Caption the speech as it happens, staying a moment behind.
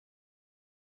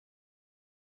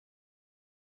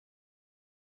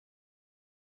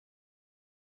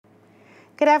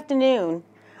Good afternoon.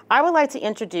 I would like to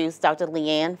introduce Dr.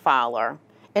 Leanne Fowler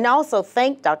and also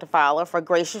thank Dr. Fowler for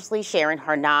graciously sharing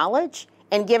her knowledge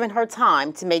and giving her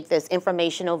time to make this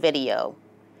informational video.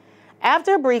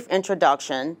 After a brief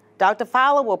introduction, Dr.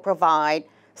 Fowler will provide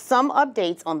some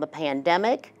updates on the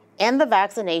pandemic and the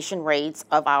vaccination rates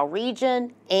of our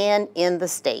region and in the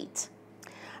state.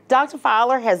 Dr.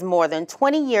 Fowler has more than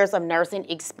 20 years of nursing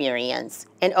experience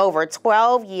and over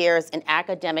 12 years in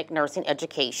academic nursing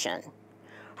education.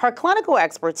 Her clinical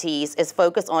expertise is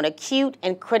focused on acute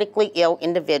and critically ill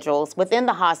individuals within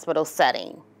the hospital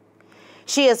setting.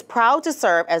 She is proud to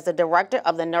serve as the director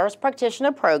of the Nurse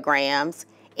Practitioner programs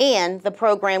and the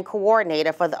program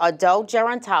coordinator for the Adult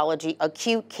Gerontology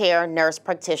Acute Care Nurse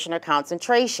Practitioner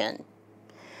concentration.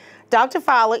 Dr.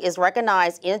 Fowler is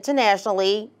recognized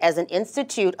internationally as an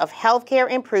Institute of Healthcare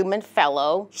Improvement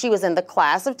Fellow. She was in the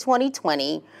class of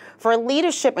 2020 for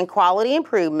leadership and quality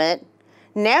improvement,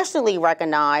 nationally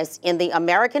recognized in the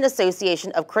American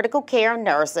Association of Critical Care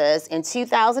Nurses in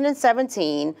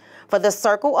 2017 for the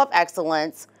Circle of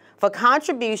Excellence for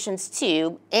contributions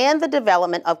to and the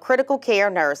development of critical care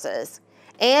nurses,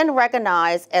 and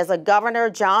recognized as a Governor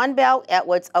John Bell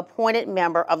Edwards appointed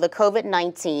member of the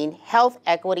COVID-19 Health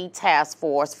Equity Task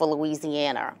Force for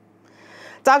Louisiana.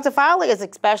 Dr. Fowler is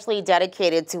especially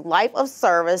dedicated to life of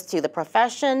service to the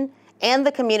profession and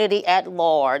the community at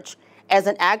large as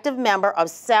an active member of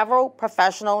several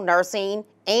professional nursing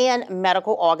and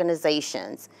medical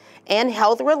organizations and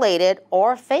health-related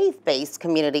or faith-based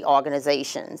community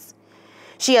organizations.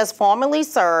 She has formerly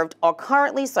served or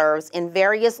currently serves in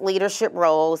various leadership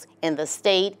roles in the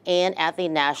state and at the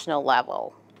national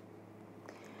level.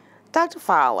 Dr.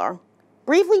 Fowler,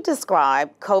 briefly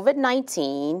describe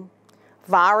COVID-19,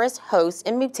 virus hosts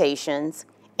and mutations,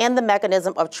 and the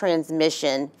mechanism of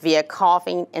transmission via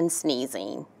coughing and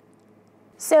sneezing.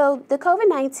 So the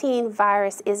COVID-19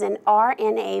 virus is an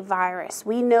RNA virus.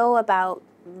 We know about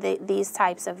these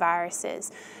types of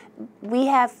viruses. We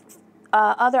have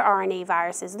other RNA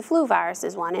viruses. The flu virus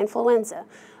is one, influenza.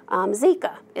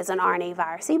 Zika is an RNA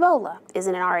virus. Ebola is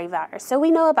an RNA virus. So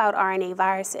we know about RNA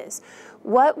viruses.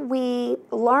 What we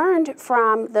learned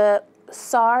from the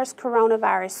SARS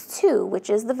coronavirus 2, which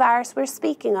is the virus we're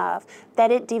speaking of, that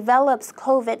it develops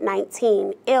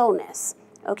COVID-19 illness.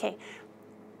 Okay.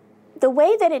 The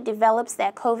way that it develops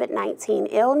that COVID-19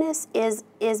 illness is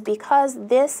because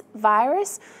this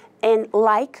virus, and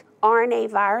like RNA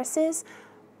viruses,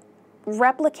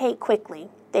 replicate quickly.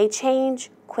 They change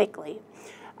quickly.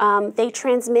 They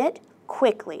transmit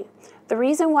quickly. The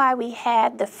reason why we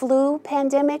had the flu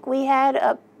pandemic we had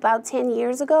about 10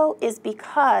 years ago is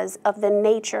because of the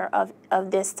nature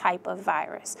of this type of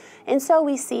virus. And so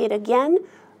we see it again.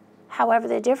 However,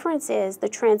 the difference is the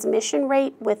transmission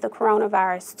rate with the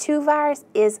coronavirus 2 virus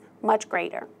is much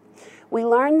greater. We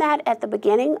learned that at the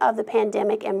beginning of the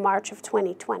pandemic in March of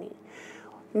 2020.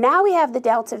 Now we have the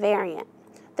Delta variant.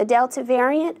 The Delta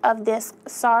variant of this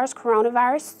SARS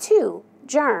coronavirus 2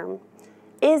 germ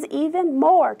is even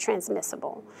more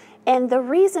transmissible. And the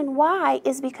reason why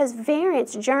is because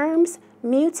variants, germs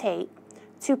mutate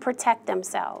to protect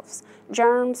themselves.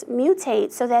 Germs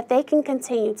mutate so that they can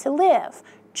continue to live.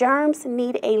 Germs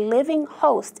need a living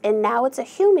host, and now it's a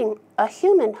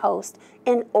human host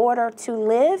in order to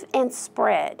live and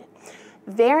spread.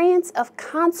 Variants of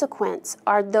consequence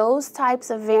are those types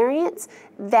of variants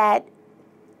that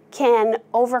can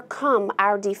overcome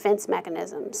our defense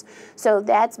mechanisms. So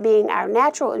that's being our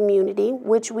natural immunity,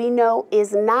 which we know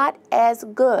is not as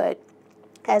good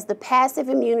as the passive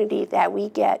immunity that we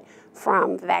get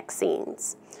from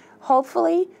vaccines.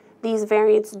 Hopefully, these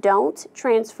variants don't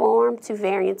transform to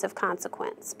variants of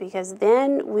consequence, because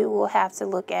then we will have to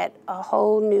look at a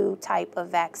whole new type of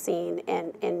vaccine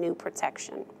and new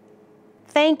protection.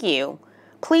 Thank you.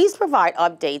 Please provide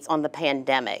updates on the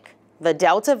pandemic, the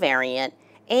Delta variant,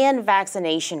 and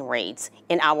vaccination rates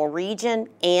in our region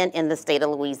and in the state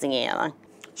of Louisiana.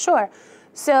 Sure.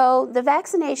 So the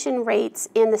vaccination rates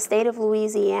in the state of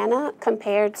Louisiana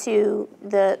compared to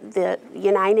the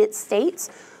United States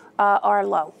are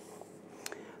low.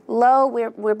 Low,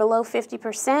 we're below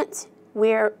 50%.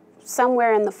 We're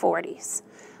somewhere in the 40s.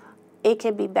 It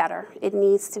could be better. It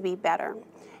needs to be better.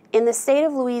 In the state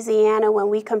of Louisiana, when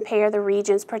we compare the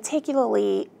regions,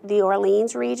 particularly the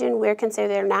Orleans region, we're considered,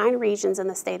 there are 9 regions in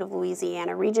the state of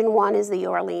Louisiana. Region 1 is the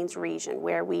Orleans region,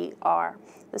 where we are,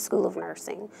 the School of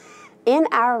Nursing. In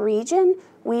our region,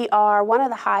 we are one of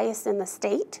the highest in the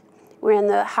state. We're in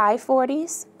the high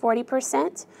 40s,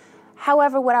 40%.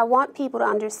 However, what I want people to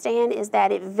understand is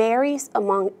that it varies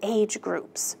among age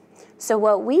groups. So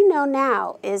what we know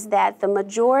now is that the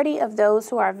majority of those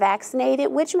who are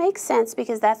vaccinated, which makes sense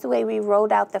because that's the way we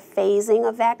rolled out the phasing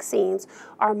of vaccines,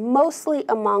 are mostly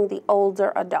among the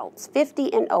older adults.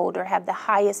 50 and older have the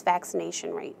highest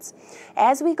vaccination rates.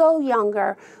 As we go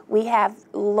younger, we have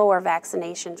lower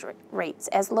vaccination rates,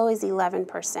 as low as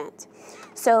 11%.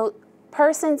 So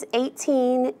persons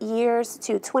 18 years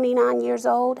to 29 years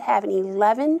old have an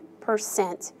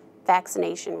 11%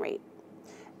 vaccination rate.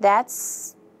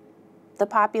 That's the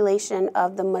population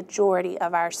of the majority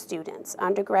of our students,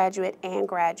 undergraduate and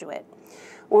graduate.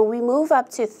 When we move up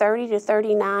to 30 to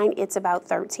 39, it's about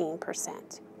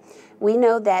 13%. We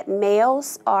know that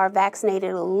males are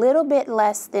vaccinated a little bit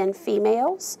less than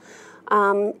females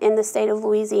in the state of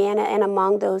Louisiana and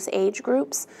among those age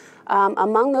groups.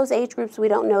 Among those age groups, we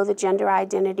don't know the gender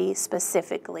identity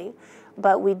specifically,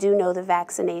 but we do know the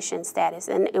vaccination status.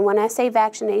 And when I say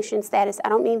vaccination status, I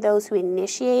don't mean those who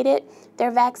initiated their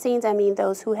vaccines, I mean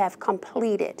those who have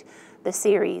completed the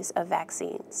series of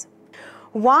vaccines.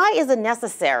 Why is it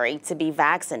necessary to be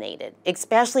vaccinated,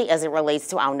 especially as it relates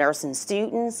to our nursing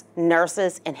students,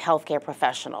 nurses, and healthcare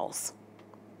professionals?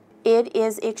 It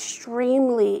is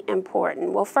extremely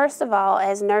important. Well, first of all,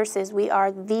 as nurses, we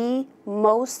are the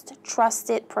most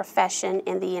trusted profession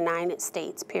in the United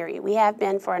States, period. We have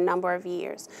been for a number of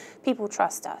years. People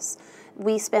trust us.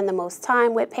 We spend the most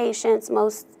time with patients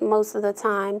most of the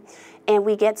time, and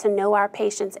we get to know our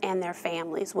patients and their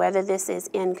families, whether this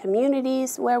is in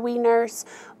communities where we nurse,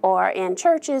 or in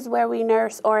churches where we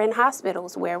nurse, or in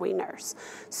hospitals where we nurse.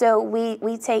 So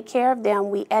we take care of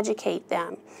them, we educate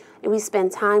them, and we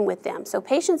spend time with them. So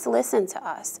patients listen to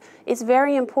us. It's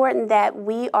very important that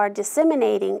we are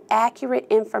disseminating accurate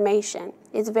information.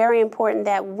 It's very important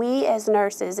that we as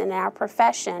nurses in our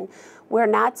profession, we're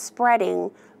not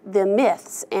spreading the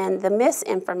myths and the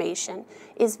misinformation.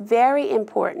 It's very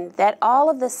important that all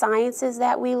of the sciences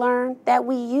that we learn, that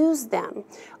we use them.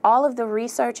 All of the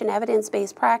research and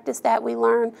evidence-based practice that we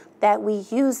learn, that we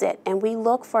use it, and we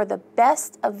look for the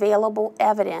best available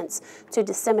evidence to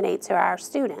disseminate to our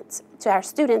students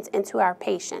and to our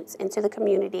patients and to the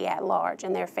community at large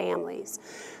and their families.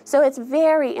 So it's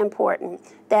very important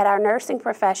that our nursing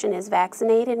profession is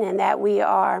vaccinated and that we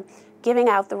are giving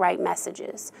out the right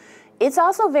messages. It's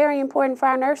also very important for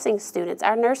our nursing students.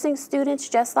 Our nursing students,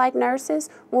 just like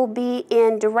nurses, will be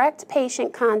in direct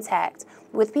patient contact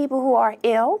with people who are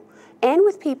ill and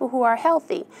with people who are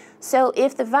healthy. So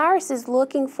if the virus is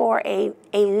looking for a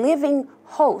living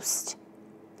host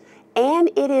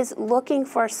and it is looking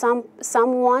for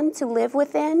someone to live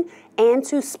within and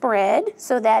to spread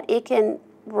so that it can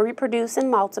reproduce and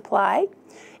multiply,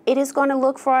 it is going to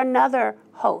look for another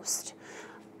host.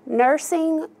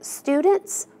 Nursing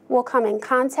students will come in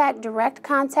direct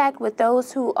contact with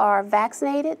those who are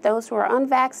vaccinated, those who are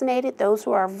unvaccinated, those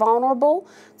who are vulnerable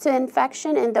to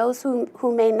infection, and those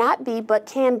who may not be but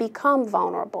can become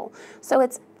vulnerable. So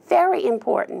it's very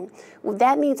important.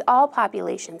 That means all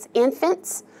populations,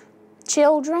 infants,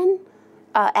 children,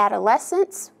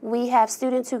 adolescents. We have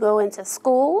students who go into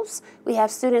schools. We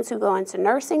have students who go into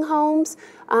nursing homes,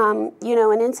 and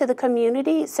into the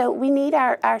community. So we need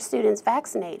our students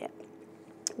vaccinated.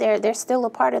 They're still a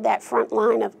part of that front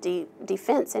line of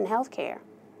defense in healthcare.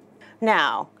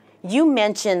 Now, you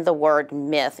mentioned the word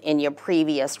myth in your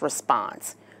previous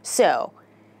response. So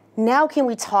now can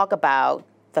we talk about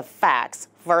the facts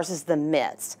versus the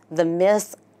myths? The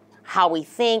myths, how we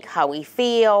think, how we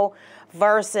feel,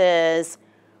 versus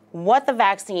what the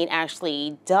vaccine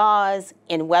actually does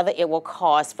and whether it will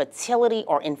cause fertility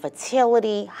or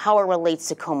infertility, how it relates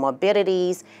to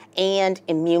comorbidities and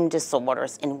immune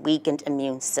disorders and weakened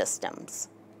immune systems.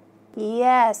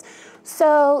 Yes.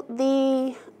 So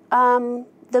the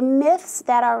myths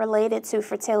that are related to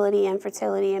fertility,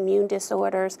 infertility, immune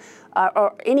disorders,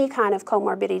 or any kind of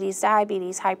comorbidities,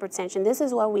 diabetes, hypertension, this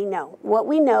is what we know. What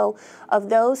we know of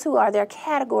those who are their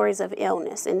categories of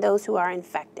illness and those who are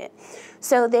infected.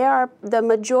 So there are the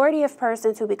majority of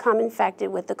persons who become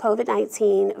infected with the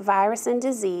COVID-19 virus and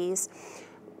disease,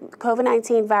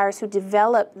 COVID-19 virus who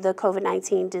develop the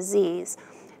COVID-19 disease,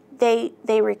 they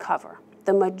recover.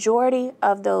 The majority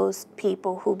of those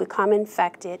people who become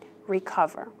infected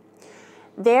recover.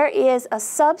 There is a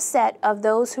subset of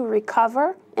those who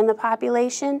recover in the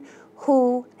population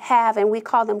who have, and we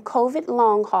call them COVID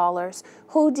long haulers,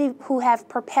 who have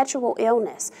perpetual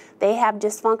illness. They have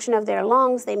dysfunction of their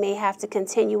lungs. They may have to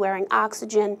continue wearing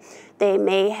oxygen. They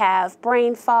may have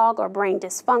brain fog or brain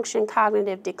dysfunction,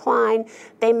 cognitive decline.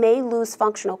 They may lose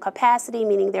functional capacity,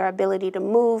 meaning their ability to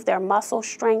move, their muscle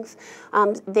strength.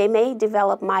 They may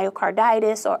develop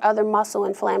myocarditis or other muscle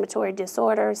inflammatory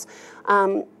disorders.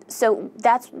 So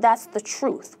that's the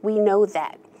truth. We know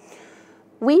that.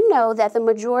 We know that the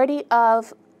majority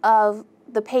of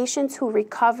the patients who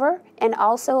recover and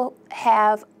also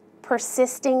have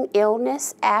persisting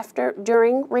illness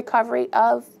during recovery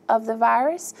of the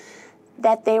virus,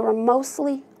 that they were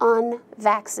mostly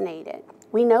unvaccinated.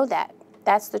 We know that.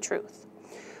 That's the truth.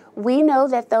 We know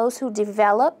that those who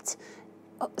developed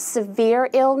severe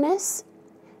illness,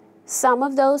 some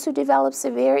of those who developed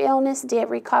severe illness did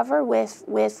recover with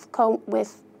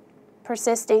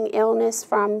persisting illness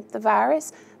from the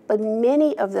virus, but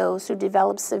many of those who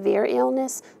developed severe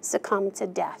illness succumbed to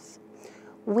death.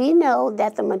 We know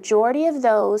that the majority of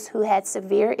those who had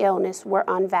severe illness were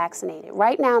unvaccinated.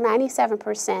 Right now,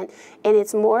 97%, and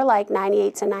it's more like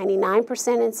 98 to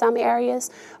 99% in some areas,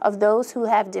 of those who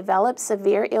have developed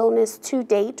severe illness to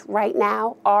date right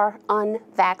now are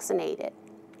unvaccinated.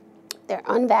 They're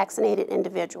unvaccinated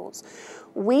individuals.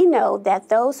 We know that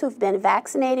those who've been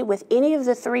vaccinated with any of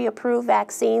the 3 approved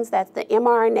vaccines, that's the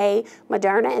mRNA,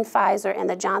 Moderna and Pfizer, and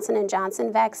the Johnson &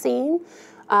 Johnson vaccine,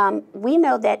 we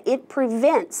know that it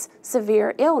prevents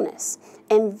severe illness.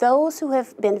 And those who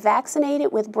have been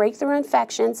vaccinated with breakthrough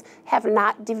infections have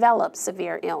not developed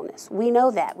severe illness. We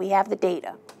know that. We have the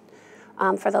data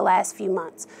for the last few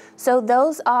months. So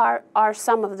those are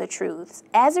some of the truths.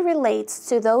 As it relates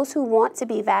to those who want to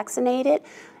be vaccinated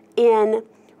in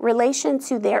relation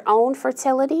to their own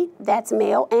fertility, that's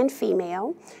male and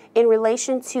female, in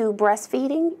relation to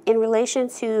breastfeeding, in relation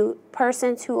to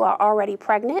persons who are already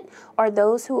pregnant or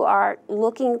those who are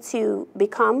looking to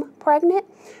become pregnant,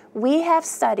 we have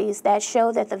studies that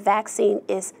show that the vaccine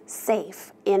is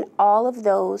safe in all of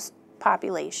those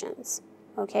populations.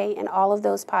 Okay, in all of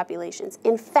those populations.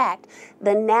 In fact,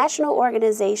 the national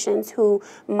organizations who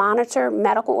monitor,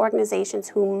 medical organizations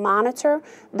who monitor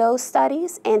those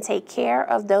studies and take care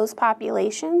of those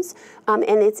populations, and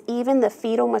it's even the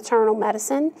fetal maternal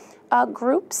medicine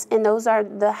groups, and those are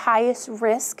the highest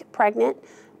risk pregnant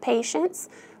patients,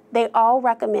 they all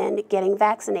recommend getting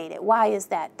vaccinated. Why is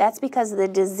that? That's because the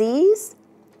disease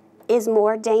is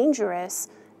more dangerous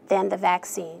than the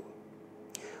vaccine.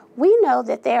 We know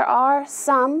that there are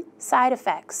some side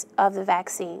effects of the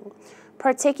vaccine,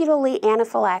 particularly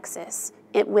anaphylaxis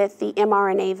with the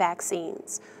mRNA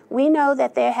vaccines. We know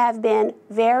that there have been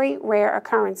very rare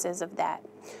occurrences of that.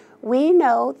 We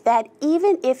know that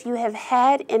even if you have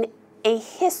had a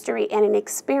history and an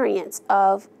experience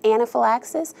of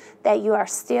anaphylaxis, that you are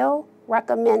still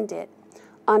recommended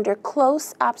under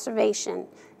close observation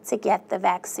to get the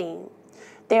vaccine.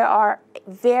 There are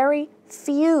very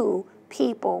few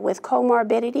people with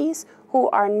comorbidities who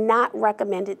are not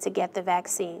recommended to get the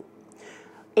vaccine.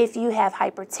 If you have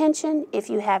hypertension, if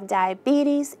you have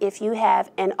diabetes, if you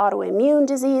have an autoimmune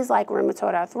disease like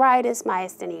rheumatoid arthritis,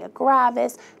 myasthenia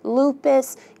gravis,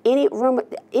 lupus, any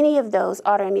of those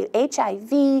autoimmune,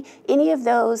 HIV, any of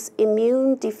those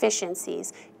immune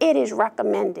deficiencies, it is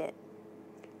recommended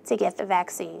to get the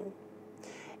vaccine.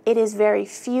 It is very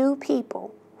few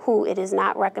people who it is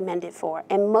not recommended for.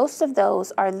 And most of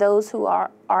those are those who are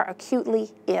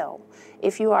acutely ill.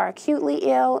 If you are acutely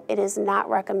ill, it is not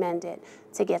recommended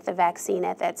to get the vaccine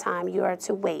at that time. You are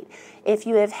to wait. If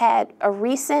you have had a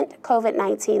recent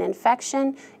COVID-19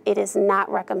 infection, it is not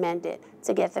recommended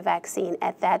to get the vaccine.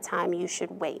 At that time, you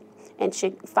should wait and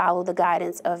should follow the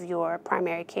guidance of your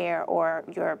primary care or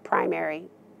your primary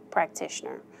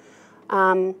practitioner.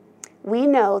 We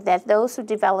know that those who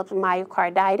develop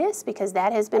myocarditis, because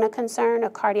that has been a concern,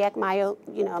 a cardiac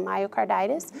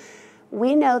myocarditis,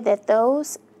 we know that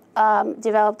those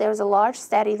developed, there was a large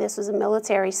study, this was a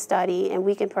military study, and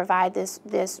we can provide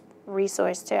this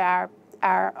resource to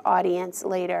our audience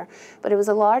later, but it was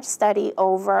a large study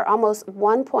over almost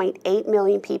 1.8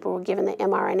 million people were given the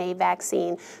mRNA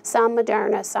vaccine, some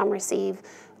Moderna, some received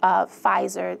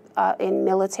Pfizer in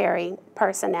military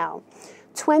personnel.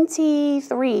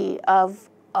 23 of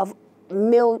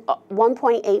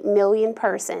 1.8 million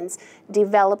persons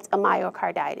developed a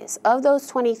myocarditis. Of those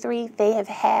 23, they have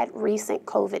had recent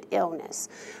COVID illness.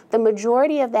 The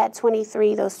majority of those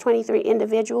 23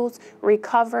 individuals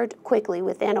recovered quickly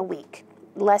within a week.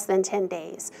 less than 10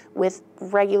 days with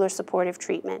regular supportive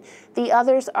treatment. The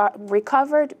others are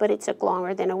recovered, but it took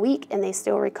longer than a week, and they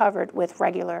still recovered with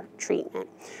regular treatment.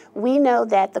 We know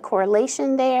that the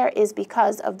correlation there is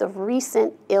because of the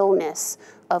recent illness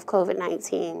of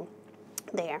COVID-19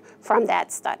 there from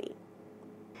that study.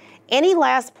 Any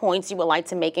last points you would like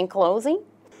to make in closing?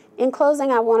 In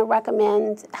closing, I want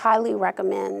to highly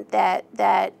recommend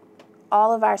that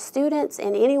all of our students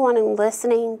and anyone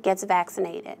listening gets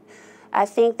vaccinated. I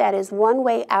think that is one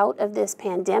way out of this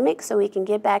pandemic so we can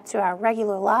get back to our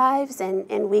regular lives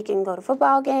and we can go to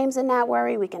football games and not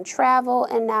worry, we can travel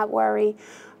and not worry.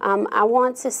 I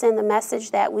want to send the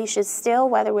message that we should still,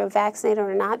 whether we're vaccinated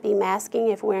or not, be masking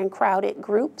if we're in crowded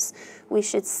groups. We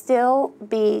should still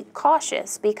be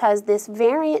cautious because this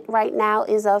variant right now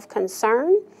is of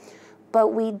concern,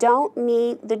 but we don't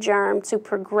need the germ to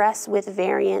progress with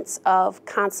variants of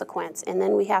consequence, and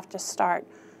then we have to start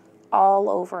all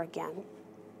over again.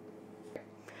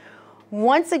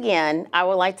 Once again, I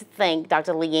would like to thank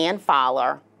Dr. Leanne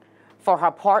Fowler for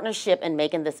her partnership in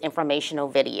making this informational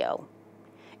video,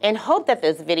 and hope that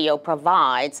this video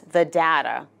provides the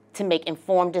data to make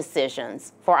informed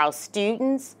decisions for our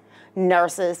students,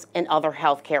 nurses, and other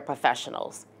healthcare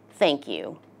professionals. Thank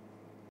you.